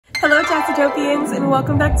Hello Chasitopians, and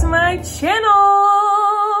welcome back to my channel.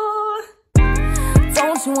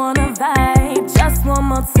 Don't you wanna vibe just one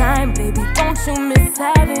more time, baby? Don't you miss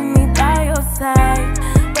having me by your side?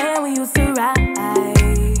 When we used to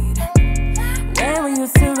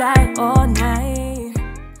ride, all night.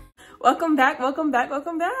 Welcome back, welcome back,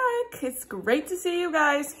 welcome back. It's great to see you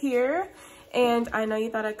guys here. And I know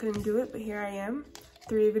you thought I couldn't do it, but here I am,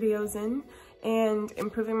 3 videos in and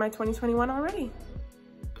improving my 2021 already.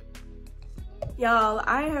 Y'all,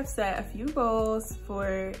 I have set a few goals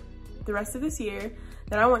for the rest of this year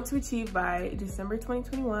that I want to achieve by December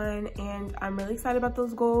 2021, and I'm really excited about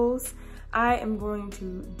those goals. I am going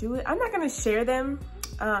to do it. I'm not gonna share them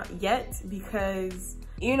yet because,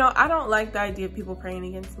 you know, I don't like the idea of people praying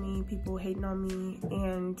against me, people hating on me,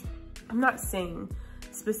 and I'm not saying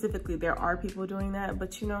specifically there are people doing that,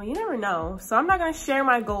 but you know, you never know. So I'm not gonna share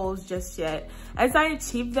my goals just yet. As I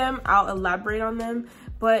achieve them, I'll elaborate on them.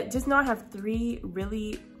 But just know I have 3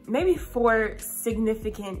 really, maybe 4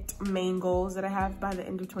 significant main goals that I have by the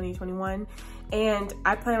end of 2021. And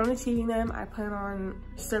I plan on achieving them. I plan on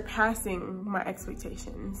surpassing my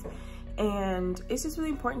expectations. And it's just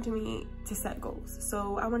really important to me to set goals.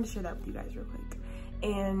 So I want to share that with you guys real quick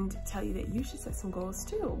and tell you that you should set some goals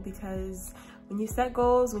too, because when you set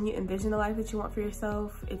goals, when you envision the life that you want for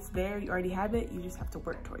yourself, it's there, you already have it, you just have to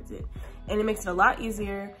work towards it. And it makes it a lot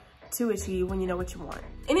easier to achieve when you know what you want.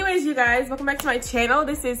 Anyways, you guys, welcome back to my channel.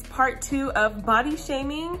 This is part 2 of body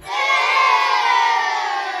shaming.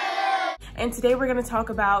 And today we're gonna talk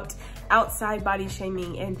about outside body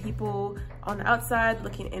shaming and people on the outside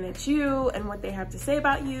looking in at you and what they have to say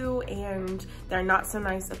about you and their not so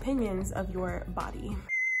nice opinions of your body.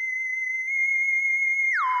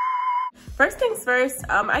 First things first,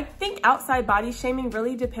 I think outside body shaming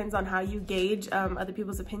really depends on how you gauge other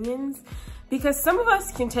people's opinions, because some of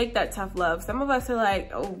us can take that tough love. Some of us are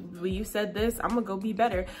like, oh, well, you said this, I'm gonna go be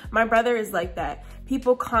better. My brother is like that.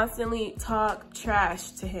 People constantly talk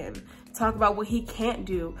trash to him, talk about what he can't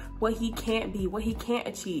do, what he can't be, what he can't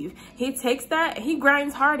achieve. He takes that, he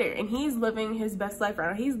grinds harder, and he's living his best life right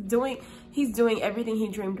now. He's doing everything he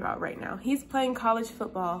dreamed about right now. He's playing college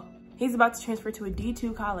football. He's about to transfer to a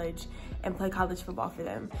D2 college and play college football for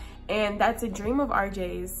them. And that's a dream of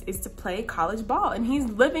RJ's, is to play college ball. And he's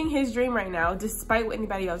living his dream right now, despite what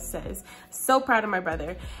anybody else says. So proud of my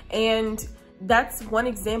brother. And that's one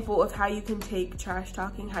example of how you can take trash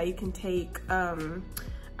talking, how you can take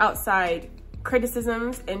outside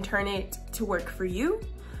criticisms and turn it to work for you.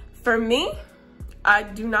 For me, I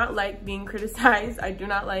do not like being criticized. I do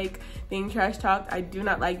not like being trash talked. I do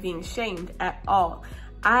not like being shamed at all.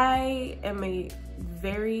 I am a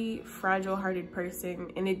very fragile-hearted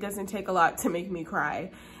person, and it doesn't take a lot to make me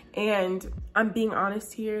cry. And I'm being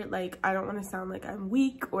honest here. Like, I don't want to sound like I'm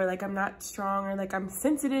weak or like I'm not strong or like I'm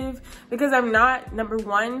sensitive, because I'm not. Number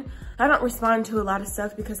 1, I don't respond to a lot of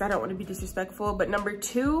stuff because I don't want to be disrespectful. But number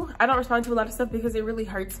 2, I don't respond to a lot of stuff because it really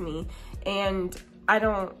hurts me, and I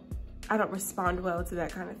don't respond well to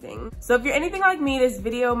that kind of thing. So if you're anything like me, this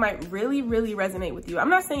video might really, really resonate with you. I'm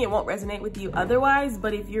not saying it won't resonate with you otherwise,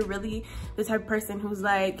 but if you're really the type of person who's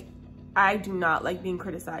like, I do not like being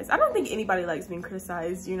criticized. I don't think anybody likes being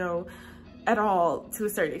criticized, you know, at all, to a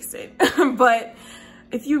certain extent. But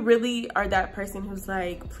if you really are that person who's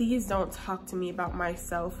like, please don't talk to me about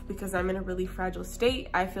myself because I'm in a really fragile state,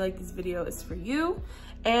 I feel like this video is for you.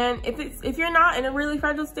 And if you're not in a really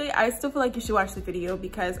fragile state, I still feel like you should watch the video,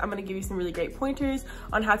 because I'm gonna give you some really great pointers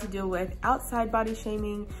on how to deal with outside body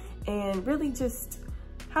shaming and really just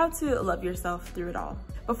how to love yourself through it all.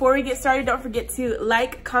 Before we get started, don't forget to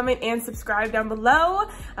like, comment, and subscribe down below.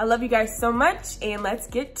 I love you guys so much, and let's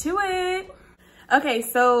get to it. Okay,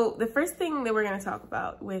 so the first thing that we're gonna talk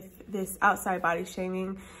about with this outside body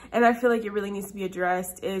shaming, and I feel like it really needs to be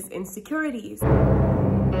addressed, is insecurities.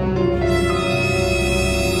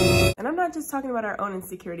 And I'm not just talking about our own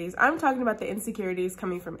insecurities. I'm talking about the insecurities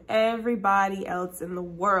coming from everybody else in the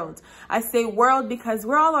world. I say world because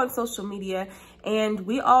we're all on social media, and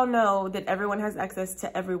we all know that everyone has access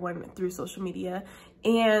to everyone through social media.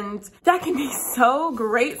 And that can be so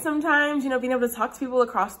great sometimes, you know, being able to talk to people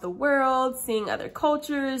across the world, seeing other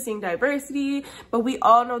cultures, seeing diversity. But we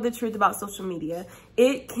all know the truth about social media.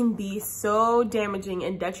 It can be so damaging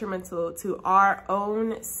and detrimental to our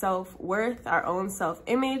own self-worth, our own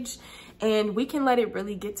self-image, and we can let it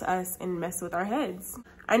really get to us and mess with our heads.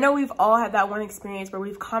 I know we've all had that one experience where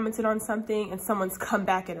we've commented on something and someone's come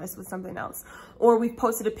back at us with something else, or we've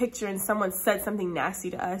posted a picture and someone said something nasty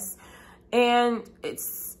to us. And it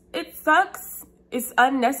sucks, it's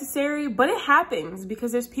unnecessary, but it happens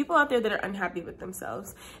because there's people out there that are unhappy with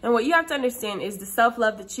themselves. And what you have to understand is the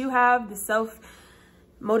self-love that you have, the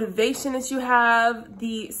motivation that you have,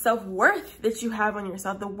 the self-worth that you have on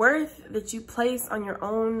yourself, the worth that you place on your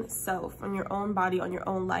own self, on your own body, on your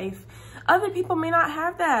own life. Other people may not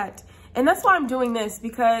have that. And that's why I'm doing this,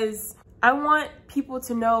 because I want people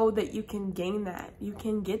to know that you can gain that. You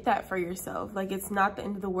can get that for yourself. Like, it's not the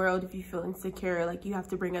end of the world if you feel insecure, like you have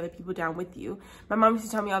to bring other people down with you. My mom used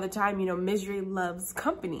to tell me all the time, you know, misery loves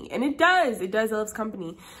company. And it does, it loves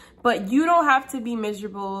company. But you don't have to be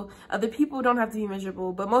miserable. Other people don't have to be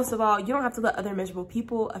miserable. But most of all, you don't have to let other miserable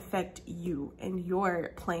people affect you and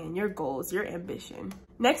your plan, your goals, your ambition.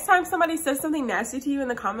 Next time somebody says something nasty to you in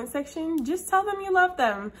the comment section, just tell them you love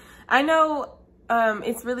them. I know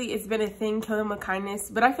it's been a thing, kill them with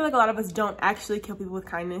kindness, but I feel like a lot of us don't actually kill people with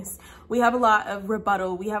kindness. We have a lot of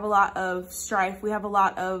rebuttal. We have a lot of strife. We have a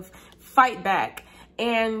lot of fight back.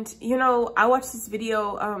 And, you know, I watched this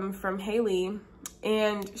video from Haley,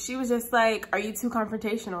 and she was just like, are you too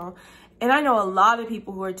confrontational? And I know a lot of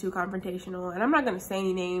people who are too confrontational, and I'm not going to say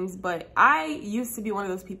any names, but I used to be one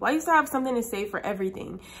of those people. I used to have something to say for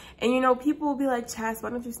everything. And, you know, people will be like, Chas,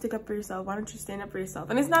 why don't you stick up for yourself? Why don't you stand up for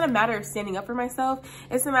yourself? And it's not a matter of standing up for myself.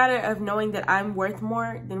 It's a matter of knowing that I'm worth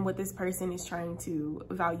more than what this person is trying to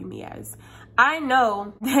value me as. I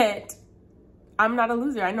know that I'm not a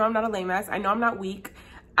loser. I know I'm not a lame ass. I know I'm not weak.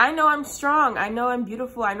 I know I'm strong. I know I'm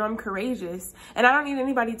beautiful. I know I'm courageous. And I don't need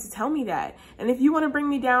anybody to tell me that. And if you want to bring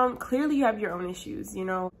me down, clearly you have your own issues, you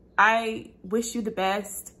know. I wish you the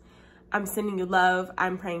best. I'm sending you love.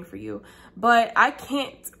 I'm praying for you. But I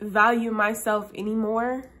can't value myself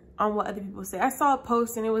anymore on what other people say. I saw a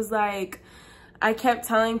post and it was like, I kept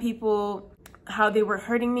telling people how they were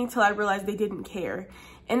hurting me till I realized they didn't care.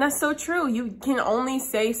 And that's so true. You can only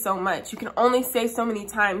say so much. You can only say so many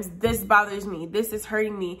times, this bothers me, this is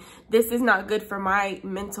hurting me, this is not good for my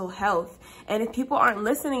mental health. And if people aren't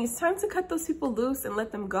listening, it's time to cut those people loose and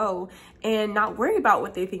let them go and not worry about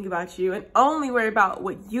what they think about you, and only worry about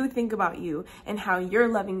what you think about you and how you're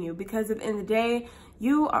loving you. Because at the end of the day,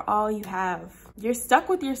 you are all you have. You're stuck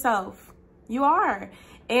with yourself. You are.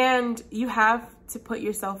 And you have to put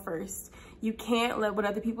yourself first. You can't let what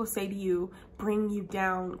other people say to you bring you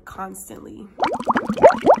down constantly.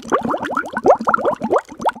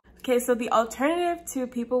 Okay, so the alternative to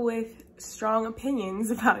people with strong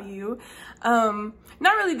opinions about you,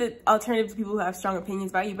 not really the alternative to people who have strong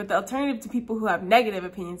opinions about you, but the alternative to people who have negative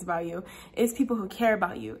opinions about you is people who care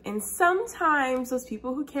about you. And sometimes those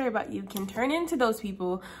people who care about you can turn into those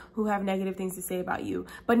people who have negative things to say about you,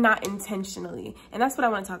 but not intentionally. And that's what I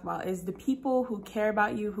want to talk about, is the people who care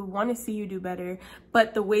about you, who want to see you do better,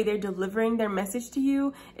 but the way they're delivering their message to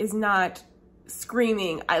you is not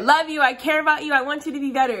screaming, I love you, I care about you, I want you to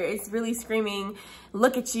be better. It's really screaming,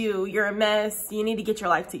 look at you, you're a mess, you need to get your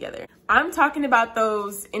life together. I'm talking about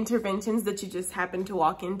those interventions that you just happen to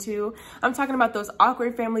walk into. I'm talking about those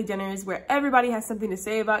awkward family dinners where everybody has something to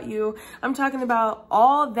say about you. I'm talking about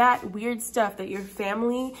all that weird stuff that your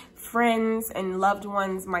family, friends, and loved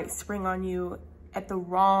ones might spring on you at the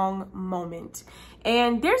wrong moment.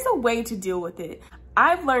 And there's a way to deal with it.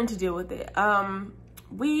 I've learned to deal with it.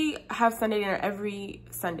 We have Sunday dinner every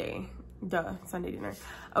Sunday. Sunday dinner.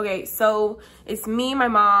 Okay, so it's me, my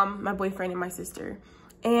mom, my boyfriend, and my sister.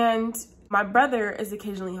 And my brother is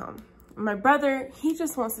occasionally home. My brother, he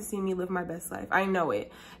just wants to see me live my best life. I know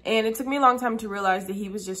it. And it took me a long time to realize that he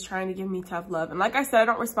was just trying to give me tough love. And like I said, I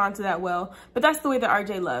don't respond to that well, but that's the way that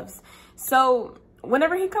RJ loves. So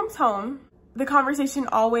whenever he comes home, the conversation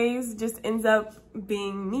always just ends up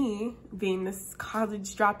being me, being this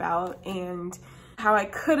college dropout, and how I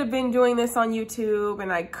could have been doing this on YouTube,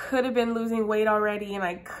 and I could have been losing weight already, and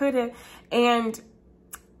I could have, and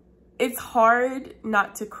it's hard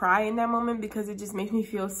not to cry in that moment because it just makes me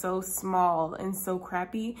feel so small and so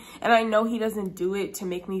crappy. And I know he doesn't do it to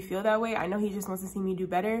make me feel that way. I know he just wants to see me do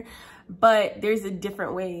better, but there's a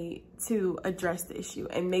different way to address the issue,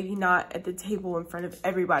 and maybe not at the table in front of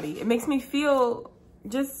everybody. It makes me feel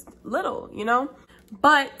just little, you know?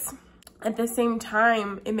 But at the same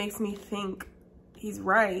time, it makes me think, he's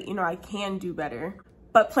right, you know, I can do better.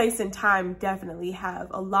 But place and time definitely have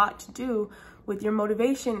a lot to do with your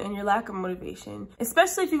motivation and your lack of motivation.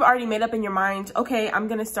 Especially if you've already made up in your mind, okay, I'm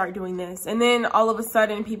gonna start doing this. And then all of a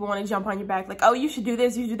sudden people wanna jump on your back like, oh, you should do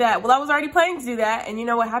this, you should do that. Well, I was already planning to do that. And you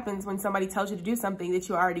know what happens when somebody tells you to do something that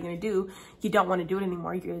you're already gonna do? You don't wanna do it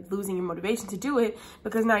anymore. You're losing your motivation to do it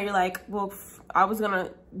because now you're like, well, I was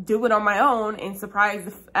gonna do it on my own and surprise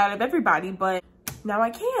out of everybody, but now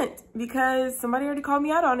I can't because somebody already called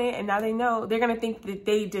me out on it, and now they know. They're gonna think that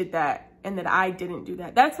they did that and that I didn't do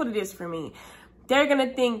that. That's what it is for me. They're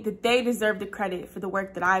gonna think that they deserve the credit for the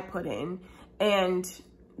work that I put in, and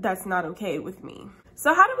that's not okay with me.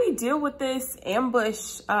 So how do we deal with this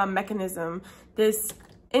ambush mechanism, this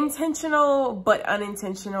intentional but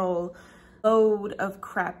unintentional load of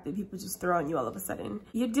crap that people just throw on you all of a sudden?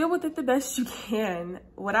 You deal with it the best you can.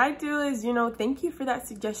 What I do is, you know, thank you for that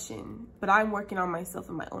suggestion, but I'm working on myself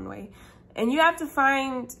in my own way. And you have to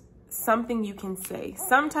find something you can say,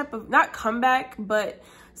 some type of, not comeback, but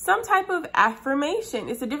some type of affirmation.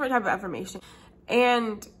 It's a different type of affirmation.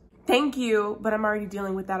 And thank you, but I'm already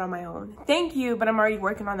dealing with that on my own. Thank you, but I'm already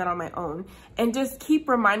working on that on my own. And just keep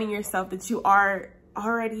reminding yourself that you are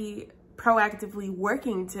already proactively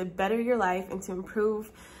working to better your life and to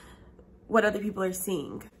improve what other people are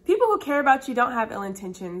seeing. People who care about you don't have ill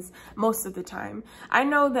intentions most of the time. I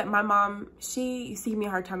know that my mom, she used to give me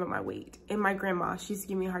a hard time about my weight, and my grandma, she used to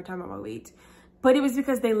give me a hard time about my weight. But it was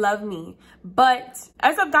because they love me. But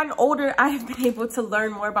as I've gotten older, I have been able to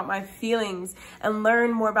learn more about my feelings and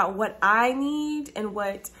learn more about what I need and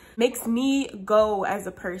what makes me go as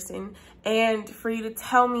a person. And for you to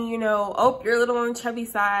tell me, you know, oh, you're a little on the chubby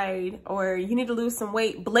side, or you need to lose some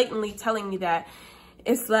weight, blatantly telling me that,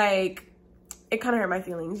 it's like, it kind of hurt my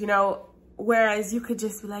feelings, you know? Whereas you could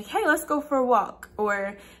just be like, hey, let's go for a walk,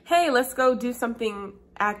 or hey, let's go do something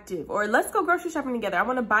active, or let's go grocery shopping together. I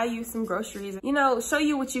want to buy you some groceries, you know, show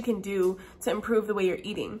you what you can do to improve the way you're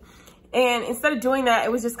eating. And instead of doing that,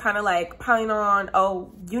 it was just kind of like piling on,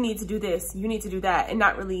 oh, you need to do this, you need to do that, and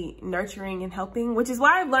not really nurturing and helping, which is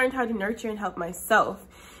why I've learned how to nurture and help myself,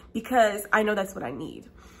 because I know that's what I need.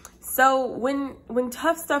 So when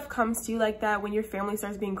tough stuff comes to you like that, when your family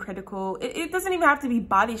starts being critical, it doesn't even have to be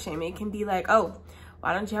body shaming. It can be like, oh,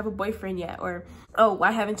 why don't you have a boyfriend yet? Or, oh,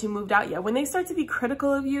 why haven't you moved out yet? When they start to be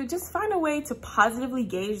critical of you, just find a way to positively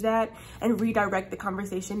gauge that and redirect the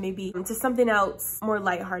conversation maybe to something else more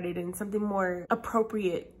lighthearted and something more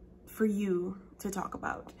appropriate for you to talk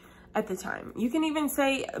about at the time. You can even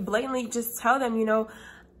say blatantly, just tell them, you know,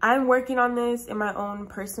 I'm working on this in my own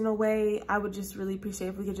personal way. I would just really appreciate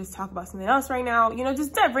if we could just talk about something else right now. You know,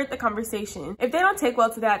 just divert the conversation. If they don't take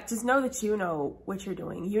well to that, just know that you know what you're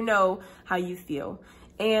doing. You know how you feel.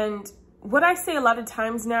 And what I say a lot of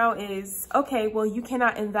times now is, okay, well, you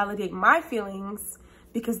cannot invalidate my feelings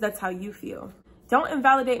because that's how you feel. Don't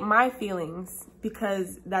invalidate my feelings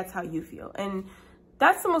because that's how you feel. And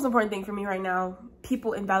that's the most important thing for me right now.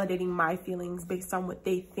 People invalidating my feelings based on what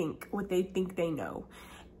they think they know.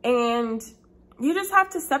 And you just have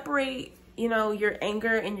to separate, you know, your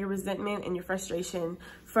anger and your resentment and your frustration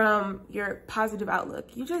from your positive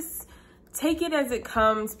outlook. You just take it as it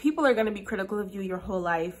comes. People are going to be critical of you your whole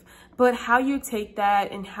life, but how you take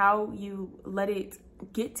that and how you let it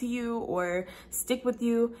get to you or stick with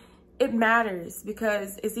you, it matters,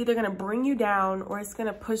 because it's either going to bring you down or it's going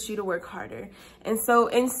to push you to work harder. And so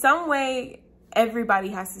in some way, everybody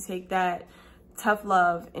has to take that tough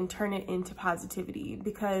love and turn it into positivity,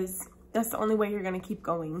 because that's the only way you're going to keep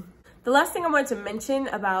going. The last thing I wanted to mention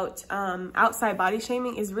about outside body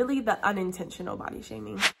shaming is really the unintentional body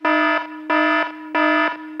shaming.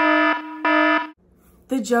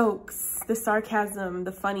 The jokes, the sarcasm,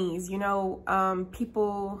 the funnies, you know,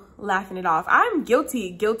 people laughing it off. I'm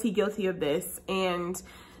guilty of this. And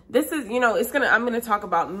this is, you know, I'm going to talk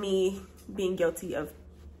about me being guilty of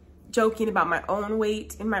joking about my own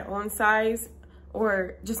weight and my own size,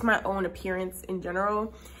 or just my own appearance in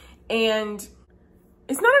general. And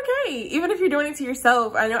it's not okay, even if you're doing it to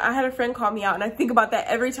yourself. I know I had a friend call me out, and I think about that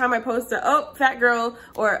every time I post a, oh, fat girl,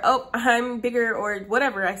 or oh, I'm bigger, or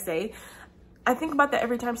whatever I say. I think about that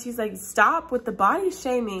every time. She's like, stop with the body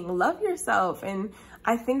shaming, love yourself. And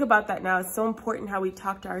I think about that now. It's so important how we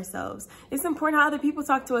talk to ourselves. It's important how other people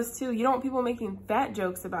talk to us too. You don't want people making fat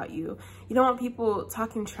jokes about you. You don't want people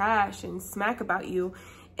talking trash and smack about you.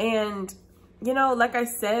 And you know, like I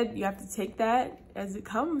said, you have to take that as it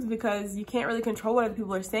comes, because you can't really control what other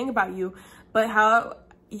people are saying about you, but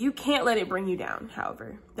you can't let it bring you down.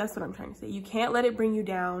 However, that's what I'm trying to say. You can't let it bring you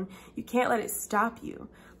down. You can't let it stop you.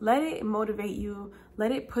 Let it motivate you.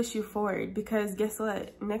 Let it push you forward, because guess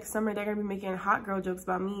what? Next summer, they're going to be making hot girl jokes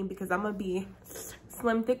about me, because I'm going to be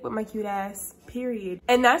slim thick with my cute ass, period.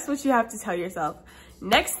 And that's what you have to tell yourself.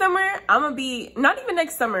 Next summer, I'm going to be, not even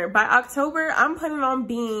next summer, by October, I'm planning on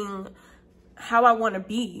being how I want to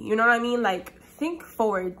be. You know what I mean? Like, think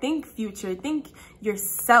forward, think future, think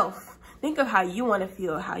yourself. Think of how you want to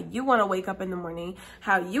feel, how you want to wake up in the morning,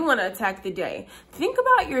 how you want to attack the day. Think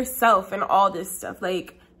about yourself and all this stuff.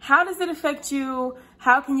 Like, how does it affect you?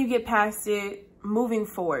 How can you get past it? Moving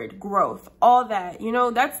forward, growth, all that. You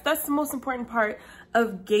know, that's the most important part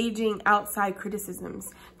of gauging outside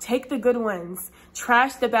criticisms. Take the good ones,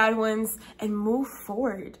 trash the bad ones, and move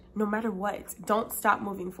forward no matter what. Don't stop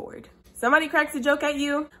moving forward. Somebody cracks a joke at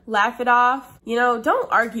you, laugh it off. You know,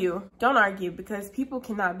 don't argue. Don't argue, because people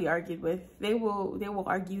cannot be argued with. They will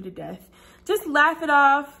argue to death. Just laugh it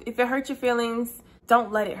off. If it hurts your feelings,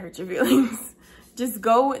 don't let it hurt your feelings. Just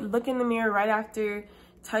go look in the mirror right after.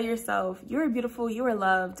 Tell yourself, you are beautiful, you are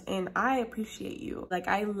loved, and I appreciate you. Like,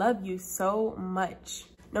 I love you so much.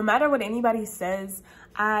 No matter what anybody says,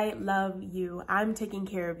 I love you. I'm taking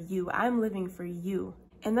care of you. I'm living for you.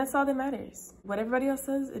 And that's all that matters. What everybody else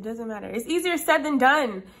says, it doesn't matter. It's easier said than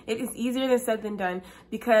done. It is easier than said than done,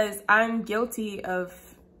 because I'm guilty of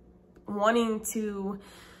wanting to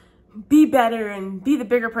be better and be the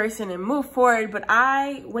bigger person and move forward. But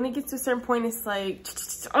when it gets to a certain point, it's like,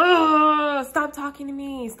 oh, stop talking to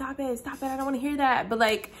me. Stop it. Stop it. I don't want to hear that. But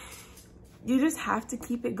like, you just have to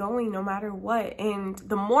keep it going no matter what. And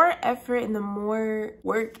the more effort and the more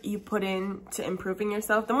work you put in to improving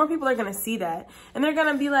yourself, the more people are going to see that. And they're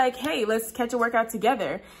going to be like, hey, let's catch a workout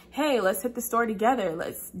together. Hey, let's hit the store together.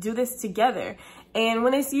 Let's do this together. And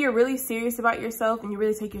when they see you're really serious about yourself and you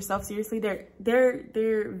really take yourself seriously,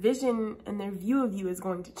 their vision and their view of you is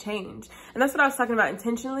going to change. And that's what I was talking about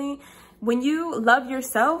intentionally. When you love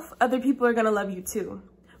yourself, other people are going to love you too.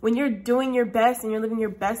 When you're doing your best and you're living your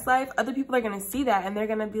best life, other people are going to see that and they're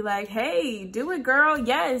going to be like, hey, do it, girl.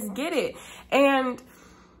 Yes, get it. And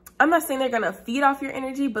I'm not saying they're going to feed off your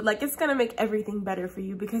energy, but like, it's going to make everything better for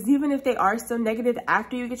you, because even if they are so negative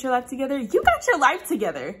after you get your life together, you got your life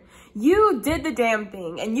together. You did the damn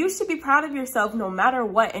thing, and you should be proud of yourself no matter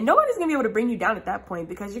what. And nobody's going to be able to bring you down at that point,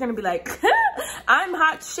 because you're going to be like, I'm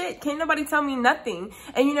hot shit. Can't nobody tell me nothing.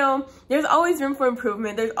 And you know, there's always room for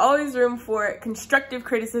improvement. There's always room for constructive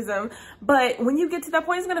criticism. But when you get to that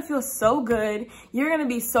point, it's going to feel so good. You're going to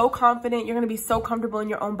be so confident. You're going to be so comfortable in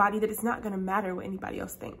your own body that it's not going to matter what anybody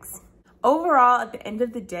else thinks. Overall, at the end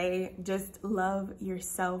of the day, just love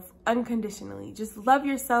yourself unconditionally. Just love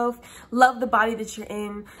yourself, love the body that you're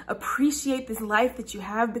in, appreciate this life that you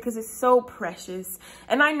have, because it's so precious.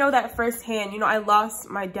 And I know that firsthand. You know, I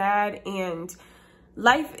lost my dad, and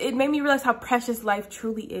it made me realize how precious life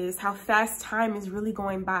truly is, how fast time is really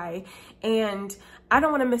going by. And I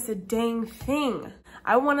don't want to miss a dang thing.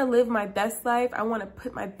 I want to live my best life. I want to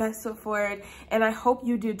put my best foot forward. And I hope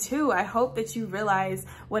you do too. I hope that you realize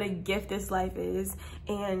what a gift this life is,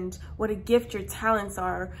 and what a gift your talents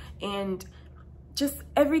are, and just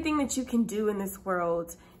everything that you can do in this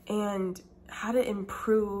world, and how to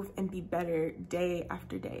improve and be better day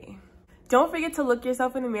after day. Don't forget to look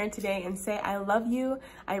yourself in the mirror today and say, I love you,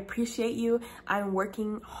 I appreciate you, I'm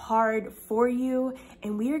working hard for you,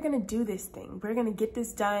 and we are gonna do this thing. We're gonna get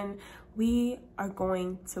this done. We are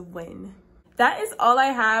going to win. That is all I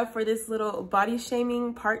have for this little body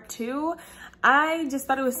shaming part 2. I just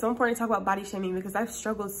thought it was so important to talk about body shaming, because I've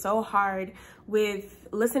struggled so hard with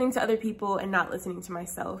listening to other people and not listening to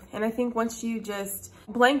myself. And I think once you just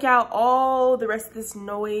blank out all the rest of this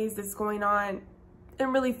noise that's going on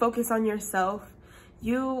and really focus on yourself,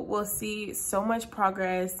 you will see so much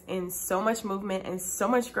progress and so much movement and so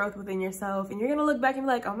much growth within yourself. And you're gonna look back and be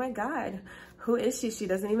like, oh my God, who is she? She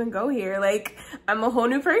doesn't even go here. Like, I'm a whole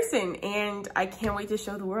new person, and I can't wait to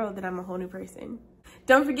show the world that I'm a whole new person.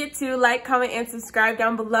 Don't forget to like, comment, and subscribe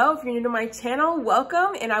down below. If you're new to my channel,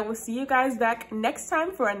 welcome, and I will see you guys back next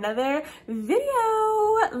time for another video.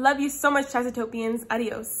 Love you so much, Chasitopians.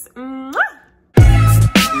 Adios. Mwah!